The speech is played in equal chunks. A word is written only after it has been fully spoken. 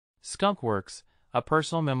Skunk Works, a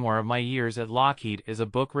personal memoir of my years at Lockheed, is a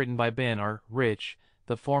book written by Ben R. Rich,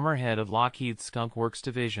 the former head of Lockheed's Skunk Works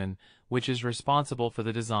division, which is responsible for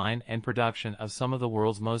the design and production of some of the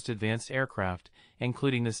world's most advanced aircraft,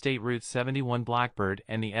 including the State Route 71 Blackbird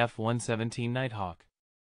and the F-117 Nighthawk.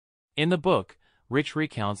 In the book, Rich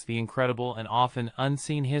recounts the incredible and often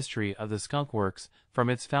unseen history of the Skunk Works,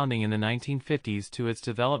 from its founding in the 1950s to its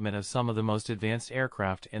development of some of the most advanced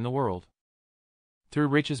aircraft in the world. Through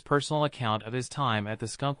Rich's personal account of his time at the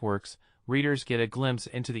Skunk Works, readers get a glimpse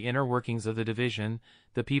into the inner workings of the division,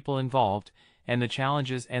 the people involved, and the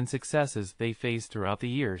challenges and successes they faced throughout the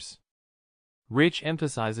years. Rich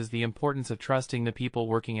emphasizes the importance of trusting the people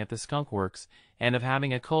working at the Skunk Works and of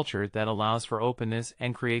having a culture that allows for openness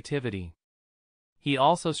and creativity. He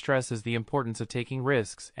also stresses the importance of taking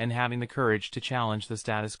risks and having the courage to challenge the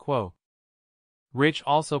status quo. Rich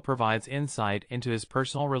also provides insight into his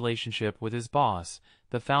personal relationship with his boss,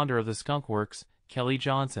 the founder of the Skunk Works, Kelly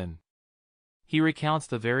Johnson. He recounts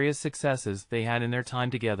the various successes they had in their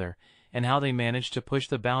time together, and how they managed to push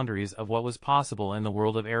the boundaries of what was possible in the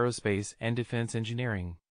world of aerospace and defense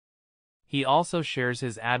engineering. He also shares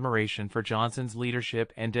his admiration for Johnson's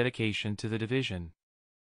leadership and dedication to the division.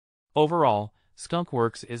 Overall, Skunk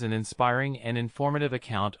Works is an inspiring and informative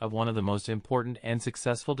account of one of the most important and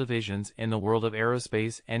successful divisions in the world of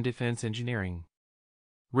aerospace and defense engineering.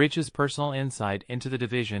 Rich's personal insight into the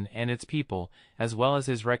division and its people, as well as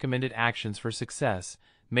his recommended actions for success,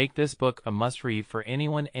 make this book a must-read for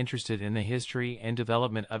anyone interested in the history and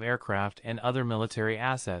development of aircraft and other military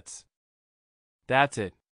assets. That's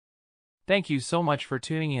it. Thank you so much for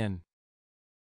tuning in.